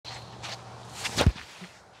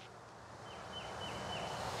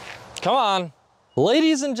Come on.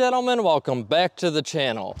 Ladies and gentlemen, welcome back to the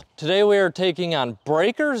channel. Today we are taking on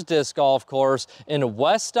Breakers Disc Golf Course in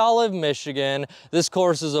West Olive, Michigan. This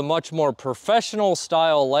course is a much more professional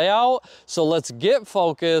style layout, so let's get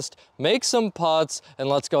focused, make some putts, and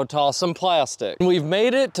let's go toss some plastic. We've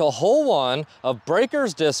made it to hole 1 of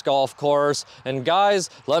Breakers Disc Golf Course, and guys,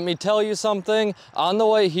 let me tell you something. On the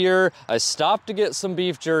way here, I stopped to get some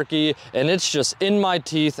beef jerky, and it's just in my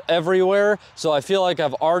teeth everywhere, so I feel like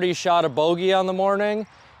I've already shot a bogey on the morning,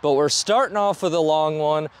 but we're starting off with a long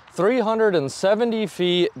one, 370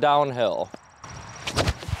 feet downhill.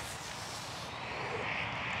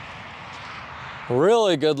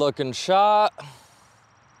 Really good looking shot.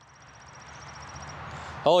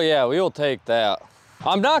 Oh yeah, we will take that.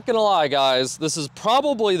 I'm not gonna lie guys, this is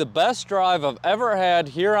probably the best drive I've ever had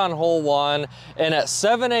here on hole 1, and at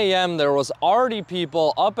 7 a.m. there was already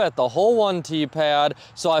people up at the hole 1 tee pad,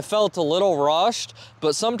 so I felt a little rushed,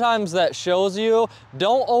 but sometimes that shows you,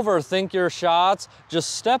 don't overthink your shots,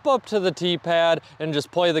 just step up to the tee pad and just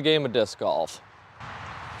play the game of disc golf.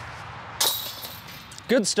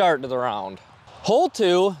 Good start to the round. Hole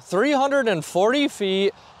 2, 340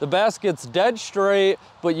 feet, the basket's dead straight,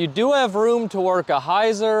 but you do have room to work a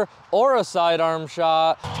hyzer or a sidearm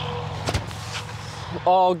shot.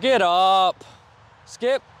 Oh, get up.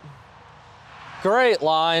 Skip. Great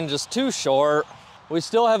line, just too short. We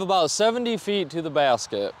still have about 70 feet to the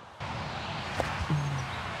basket.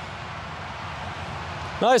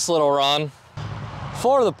 Nice little run.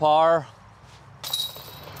 For the par.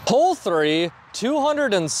 Hole 3,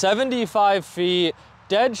 275 feet,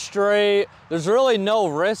 dead straight. There's really no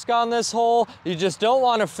risk on this hole. You just don't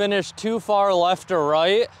want to finish too far left or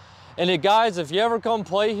right. And guys, if you ever come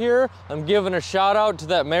play here, I'm giving a shout out to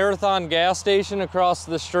that Marathon gas station across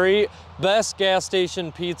the street. Best gas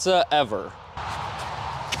station pizza ever.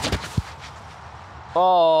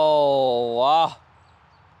 Oh, wow.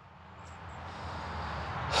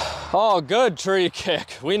 Oh, good tree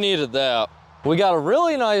kick. We needed that. We got a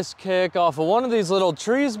really nice kick off of one of these little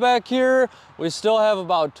trees back here. We still have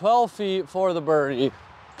about 12 feet for the birdie.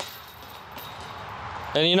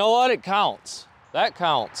 And you know what? It counts. That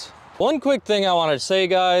counts. One quick thing I want to say,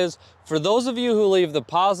 guys, for those of you who leave the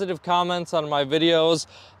positive comments on my videos,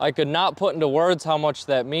 I could not put into words how much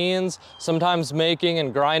that means. Sometimes making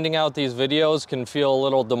and grinding out these videos can feel a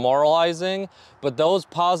little demoralizing, but those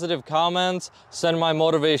positive comments send my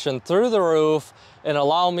motivation through the roof and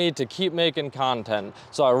allow me to keep making content.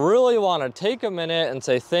 So I really want to take a minute and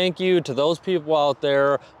say thank you to those people out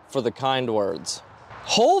there for the kind words.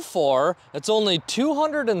 Hole 4, it's only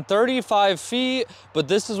 235 feet, but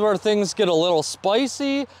this is where things get a little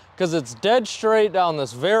spicy because it's dead straight down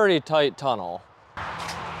this very tight tunnel.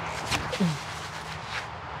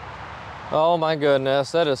 Oh my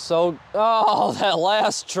goodness, that is so, oh, that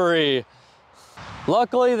last tree.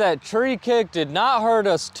 Luckily, that tree kick did not hurt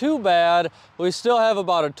us too bad. We still have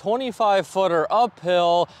about a 25-footer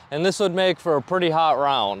uphill, and this would make for a pretty hot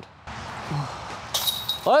round.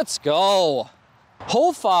 Let's go.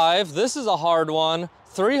 Hole 5, this is a hard one.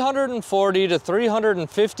 340 to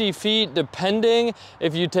 350 feet, depending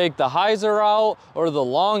if you take the hyzer route or the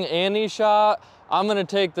long ante shot. I'm gonna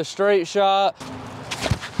take the straight shot.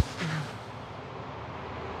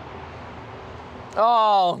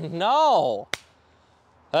 Oh no.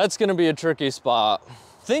 That's gonna be a tricky spot.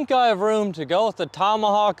 Think I have room to go with the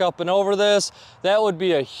tomahawk up and over this. That would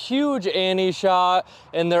be a huge ante shot,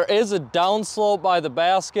 and there is a downslope by the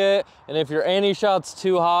basket, and if your ante shot's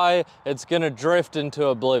too high, it's gonna drift into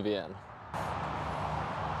oblivion.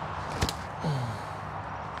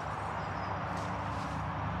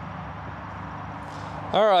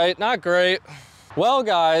 All right, not great. Well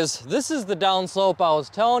guys, this is the downslope I was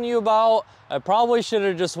telling you about. I probably should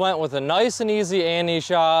have just went with a nice and easy ante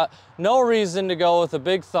shot. No reason to go with a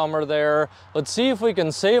big thumber there. Let's see if we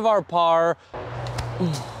can save our par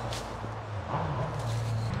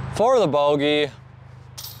for the bogey.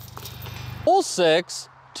 Hole 6,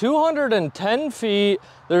 210 feet.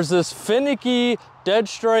 There's this finicky, dead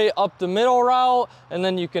straight up the middle route, and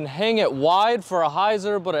then you can hang it wide for a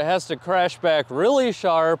hyzer, but it has to crash back really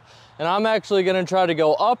sharp. And I'm actually gonna try to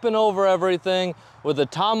go up and over everything with a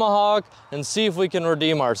tomahawk and see if we can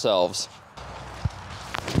redeem ourselves.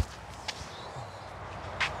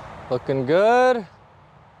 Looking good.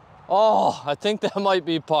 Oh, I think that might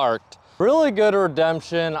be parked. Really good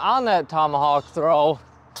redemption on that tomahawk throw.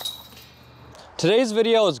 Today's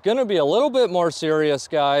video is gonna be a little bit more serious,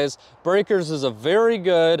 guys. Breakers is a very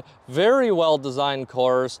good, very well-designed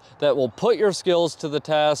course that will put your skills to the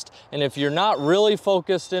test, and if you're not really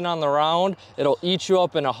focused in on the round, it'll eat you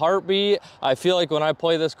up in a heartbeat. I feel like when I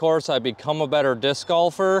play this course, I become a better disc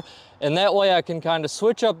golfer, and that way I can kind of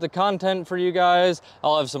switch up the content for you guys.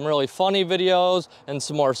 I'll have some really funny videos and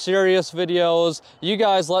some more serious videos. You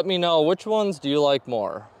guys let me know, which ones do you like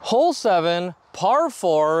more? Hole 7, par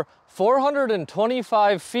 4,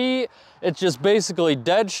 425 feet. It's just basically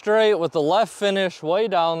dead straight with the left finish way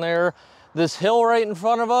down there. This hill right in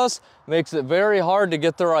front of us makes it very hard to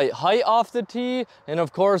get the right height off the tee. And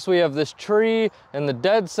of course we have this tree in the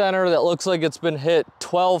dead center that looks like it's been hit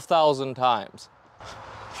 12,000 times.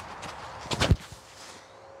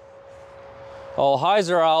 Oh, highs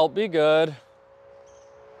are out, be good.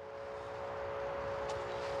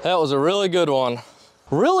 That was a really good one.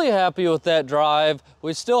 Really happy with that drive.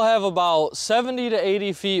 We still have about 70 to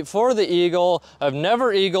 80 feet for the eagle. I've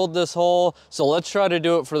never eagled this hole, so let's try to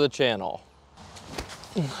do it for the channel.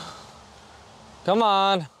 Come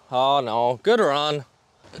on. Oh no, good run.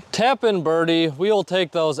 Tap in birdie, we will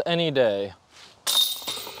take those any day.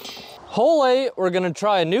 Hole 8, we're gonna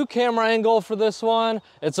try a new camera angle for this one.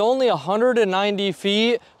 It's only 190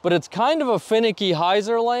 feet, but it's kind of a finicky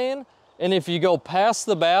hyzer lane. And if you go past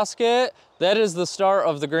the basket, that is the start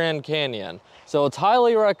of the Grand Canyon. So it's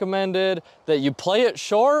highly recommended that you play it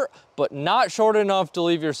short, but not short enough to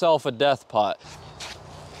leave yourself a death putt.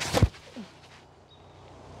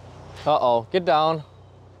 Uh-oh, get down.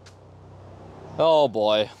 Oh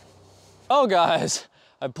boy. Oh guys,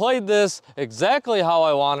 I played this exactly how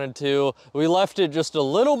I wanted to. We left it just a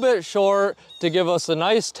little bit short to give us a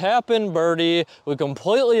nice tap-in birdie. We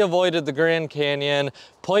completely avoided the Grand Canyon,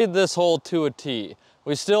 played this hole to a tee.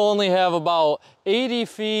 We still only have about 80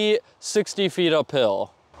 feet, 60 feet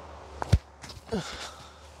uphill.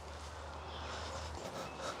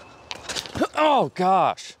 Oh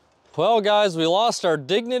gosh. Well guys, we lost our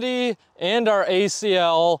dignity and our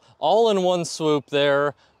ACL all in one swoop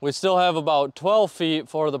there. We still have about 12 feet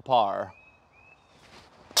for the par.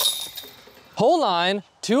 Hole 9,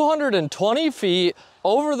 220 feet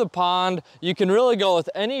over the pond. You can really go with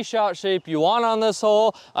any shot shape you want on this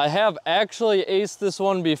hole. I have actually aced this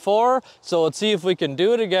one before, so let's see if we can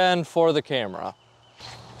do it again for the camera.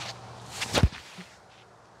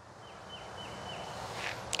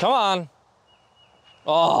 Come on.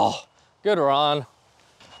 Oh, good run.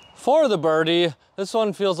 For the birdie, this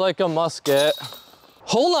one feels like a must get.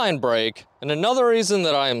 Hole 9 break, and another reason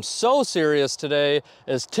that I am so serious today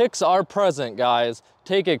is ticks are present, guys.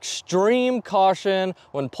 Take extreme caution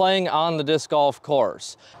when playing on the disc golf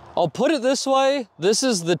course. I'll put it this way, this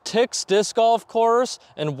is the ticks disc golf course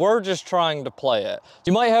and we're just trying to play it.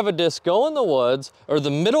 You might have a disc go in the woods or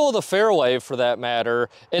the middle of the fairway for that matter,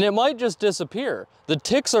 and it might just disappear. The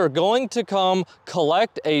ticks are going to come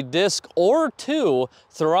collect a disc or two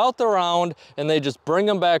throughout the round and they just bring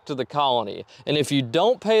them back to the colony. And if you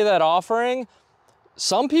don't pay that offering,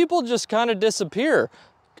 some people just kind of disappear.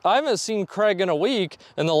 I haven't seen Craig in a week,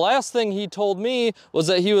 and the last thing he told me was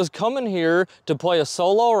that he was coming here to play a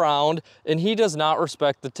solo round, and he does not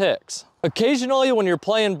respect the ticks. Occasionally, when you're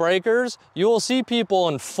playing breakers, you will see people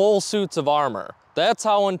in full suits of armor. That's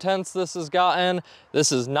how intense this has gotten.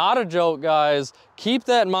 This is not a joke, guys. Keep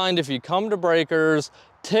that in mind if you come to breakers.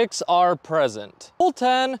 Ticks are present. Hole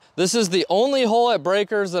 10, this is the only hole at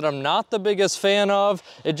breakers that I'm not the biggest fan of.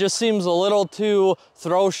 It just seems a little too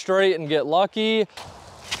throw straight and get lucky.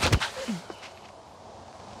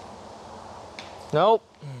 Nope,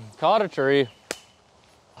 caught a tree.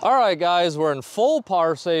 All right, guys, we're in full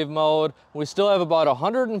par save mode. We still have about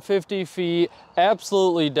 150 feet,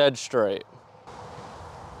 absolutely dead straight.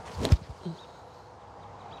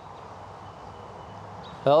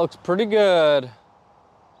 That looks pretty good.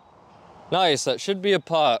 Nice, that should be a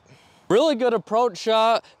putt. Really good approach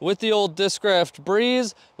shot with the old Discraft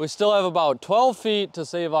Breeze. We still have about 12 feet to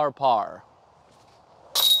save our par.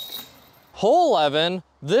 Hole 11,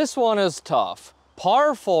 this one is tough.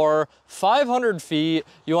 Par 4, 500 feet.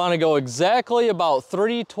 You want to go exactly about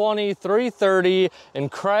 320, 330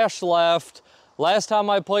 and crash left. Last time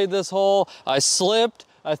I played this hole, I slipped,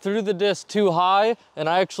 I threw the disc too high, and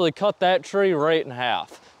I actually cut that tree right in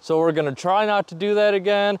half. So we're gonna try not to do that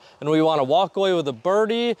again, and we want to walk away with a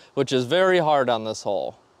birdie, which is very hard on this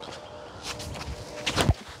hole.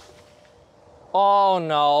 Oh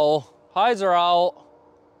no, highs are out.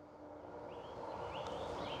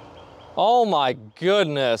 Oh my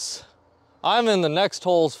goodness. I'm in the next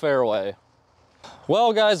hole's fairway.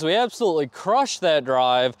 Well guys, we absolutely crushed that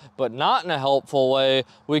drive, but not in a helpful way.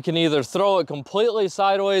 We can either throw it completely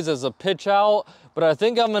sideways as a pitch out, but I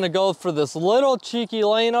think I'm gonna go for this little cheeky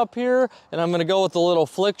lane up here, and I'm gonna go with a little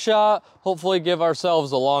flick shot, hopefully give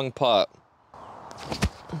ourselves a long putt.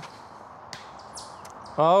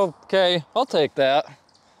 Okay, I'll take that.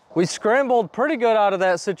 We scrambled pretty good out of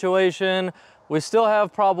that situation. We still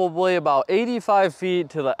have probably about 85 feet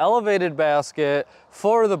to the elevated basket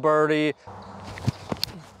for the birdie.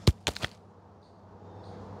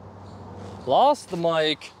 Lost the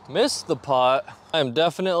mic, missed the putt. I'm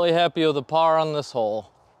definitely happy with the par on this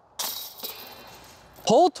hole.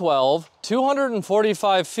 Hole 12,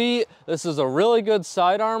 245 feet. This is a really good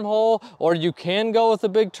sidearm hole, or you can go with a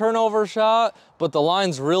big turnover shot, but the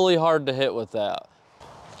line's really hard to hit with that.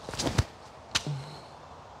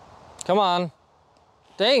 Come on.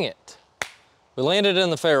 Dang it. We landed in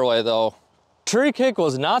the fairway though. Tree kick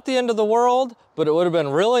was not the end of the world, but it would have been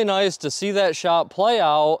really nice to see that shot play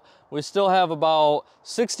out. We still have about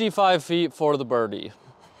 65 feet for the birdie.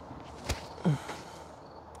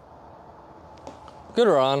 Good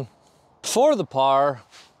run. For the par.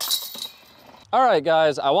 All right,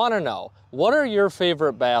 guys, I want to know, what are your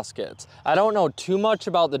favorite baskets? I don't know too much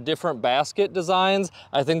about the different basket designs.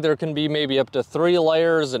 I think there can be maybe up to 3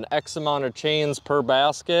 layers and X amount of chains per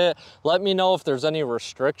basket. Let me know if there's any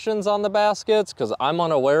restrictions on the baskets, because I'm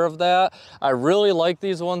unaware of that. I really like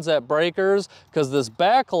these ones at Breakers, because this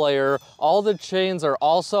back layer, all the chains are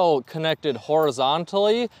also connected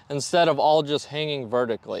horizontally instead of all just hanging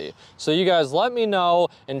vertically. So you guys let me know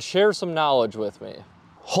and share some knowledge with me.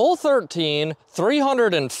 Hole 13,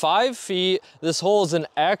 305 feet. This hole is an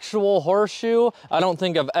actual horseshoe. I don't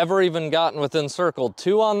think I've ever even gotten within circle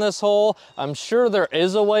 2 on this hole. I'm sure there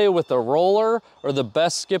is a way with a roller or the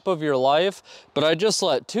best skip of your life, but I just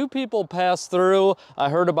let 2 people pass through. I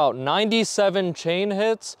heard about 97 chain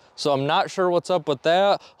hits, so I'm not sure what's up with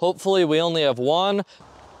that. Hopefully we only have 1.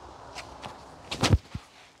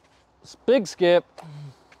 Big skip.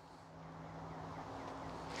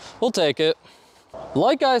 We'll take it.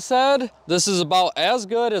 Like I said, this is about as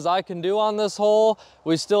good as I can do on this hole.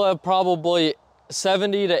 We still have probably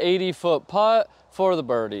 70 to 80 foot putt for the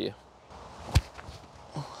birdie.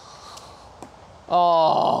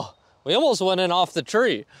 Oh, we almost went in off the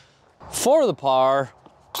tree. For the par,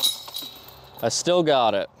 I still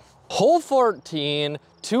got it. Hole 14,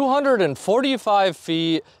 245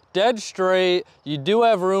 feet, dead straight. You do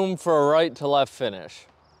have room for a right to left finish.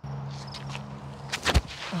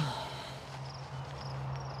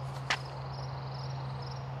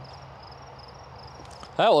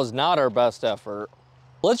 That was not our best effort.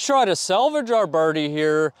 Let's try to salvage our birdie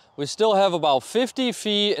here. We still have about 50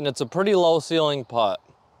 feet and it's a pretty low ceiling putt.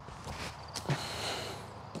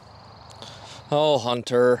 Oh,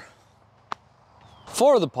 Hunter.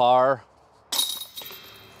 For the par.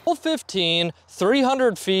 Hole 15,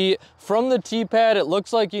 300 feet. From the tee pad, it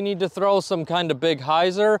looks like you need to throw some kind of big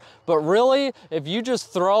hyzer, but really, if you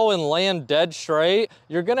just throw and land dead straight,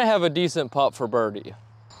 you're gonna have a decent putt for birdie.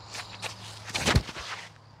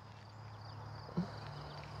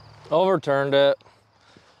 Overturned it.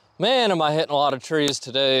 Man, am I hitting a lot of trees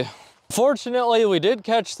today. Fortunately, we did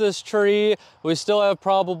catch this tree. We still have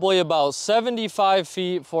probably about 75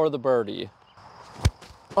 feet for the birdie.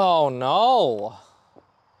 Oh no.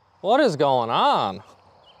 What is going on?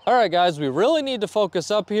 All right, guys, we really need to focus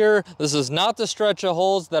up here. This is not the stretch of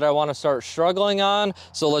holes that I want to start struggling on.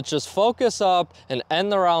 So let's just focus up and end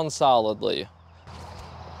the round solidly.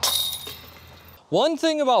 One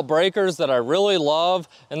thing about Breakers that I really love,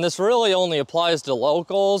 and this really only applies to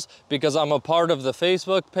locals because I'm a part of the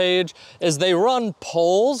Facebook page, is they run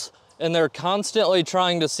polls and they're constantly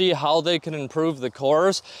trying to see how they can improve the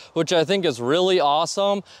course, which I think is really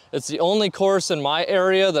awesome. It's the only course in my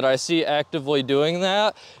area that I see actively doing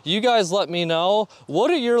that. You guys let me know, what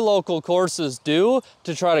do your local courses do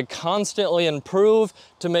to try to constantly improve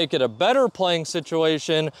to make it a better playing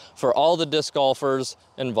situation for all the disc golfers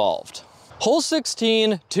involved? Hole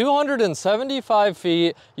 16, 275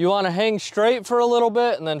 feet. You want to hang straight for a little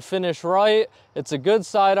bit and then finish right. It's a good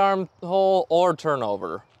sidearm hole or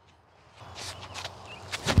turnover.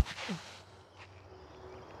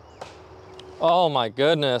 Oh my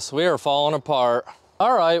goodness, we are falling apart.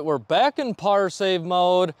 All right, we're back in par save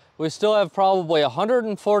mode. We still have probably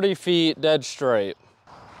 140 feet dead straight.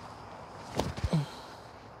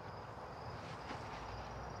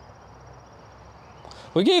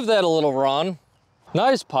 We gave that a little run.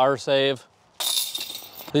 Nice par save.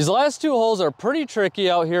 These last two holes are pretty tricky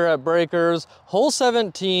out here at Breakers. Hole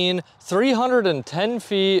 17, 310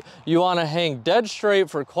 feet. You want to hang dead straight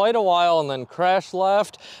for quite a while and then crash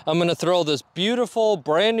left. I'm going to throw this beautiful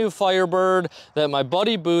brand new Firebird that my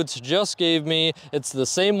buddy Boots just gave me. It's the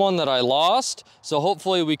same one that I lost, so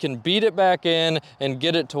hopefully we can beat it back in and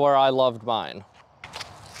get it to where I loved mine.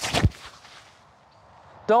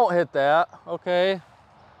 Don't hit that, okay?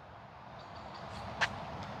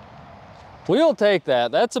 We'll take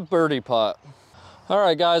that. That's a birdie putt. All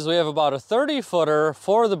right, guys, we have about a 30-footer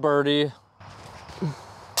for the birdie.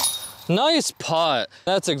 Nice putt.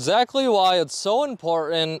 That's exactly why it's so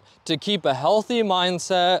important to keep a healthy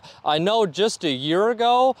mindset. I know just a year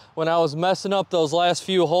ago when I was messing up those last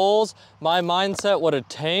few holes, my mindset would have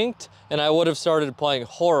tanked and I would have started playing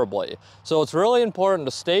horribly. So it's really important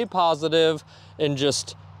to stay positive and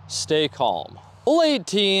just stay calm. Hole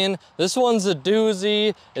 18, this one's a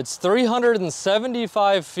doozy. It's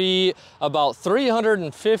 375 feet. About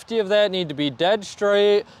 350 of that need to be dead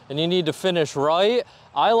straight and you need to finish right.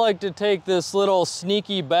 I like to take this little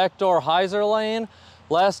sneaky backdoor hyzer lane.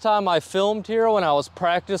 Last time I filmed here when I was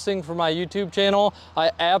practicing for my YouTube channel, I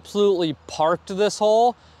absolutely parked this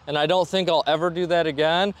hole and I don't think I'll ever do that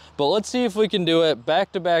again. But let's see if we can do it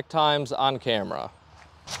back-to-back times on camera.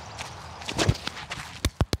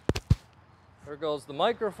 There goes the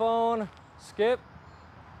microphone. Skip.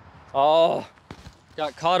 Oh,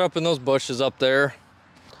 got caught up in those bushes up there.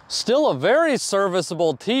 Still a very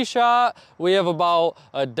serviceable tee shot. We have about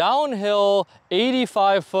a downhill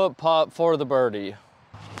 85-foot putt for the birdie.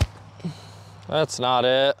 That's not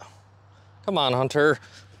it. Come on, Hunter.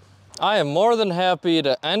 I am more than happy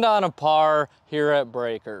to end on a par here at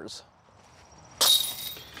Breakers.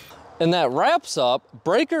 And that wraps up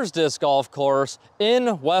Breakers Disc Golf Course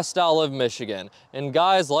in West Olive, Michigan. And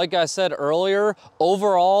guys, like I said earlier,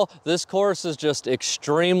 overall, this course is just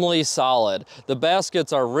extremely solid. The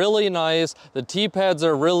baskets are really nice. The tee pads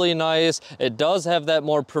are really nice. It does have that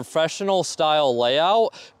more professional style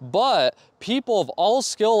layout, but people of all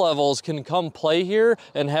skill levels can come play here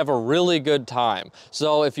and have a really good time.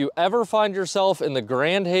 So if you ever find yourself in the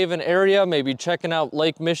Grand Haven area, maybe checking out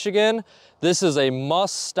Lake Michigan, this is a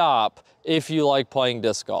must stop if you like playing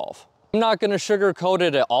disc golf. I'm not gonna sugarcoat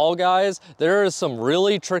it at all, guys. There is some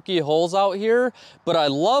really tricky holes out here, but I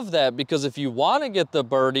love that because if you wanna get the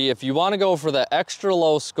birdie, if you wanna go for that extra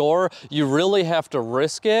low score, you really have to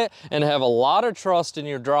risk it and have a lot of trust in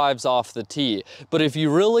your drives off the tee. But if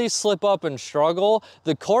you really slip up and struggle,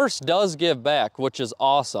 the course does give back, which is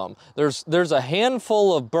awesome. There's a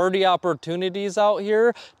handful of birdie opportunities out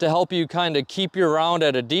here to help you kind of keep your round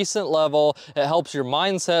at a decent level. It helps your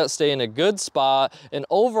mindset stay in a good spot, and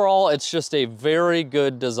overall, it's just a very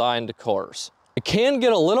good designed course. It can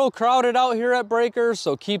get a little crowded out here at Breakers,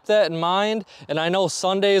 so keep that in mind. And I know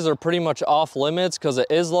Sundays are pretty much off limits because it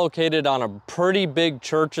is located on a pretty big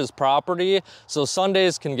church's property. So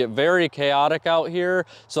Sundays can get very chaotic out here.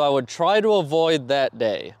 So I would try to avoid that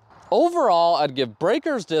day. Overall, I'd give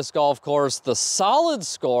Breakers Disc Golf Course the solid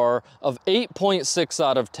score of 8.6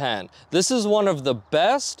 out of 10. This is one of the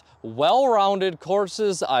best, well-rounded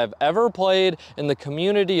courses I've ever played, and the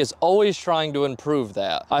community is always trying to improve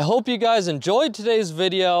that. I hope you guys enjoyed today's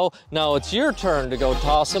video. Now it's your turn to go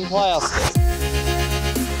toss some plastic.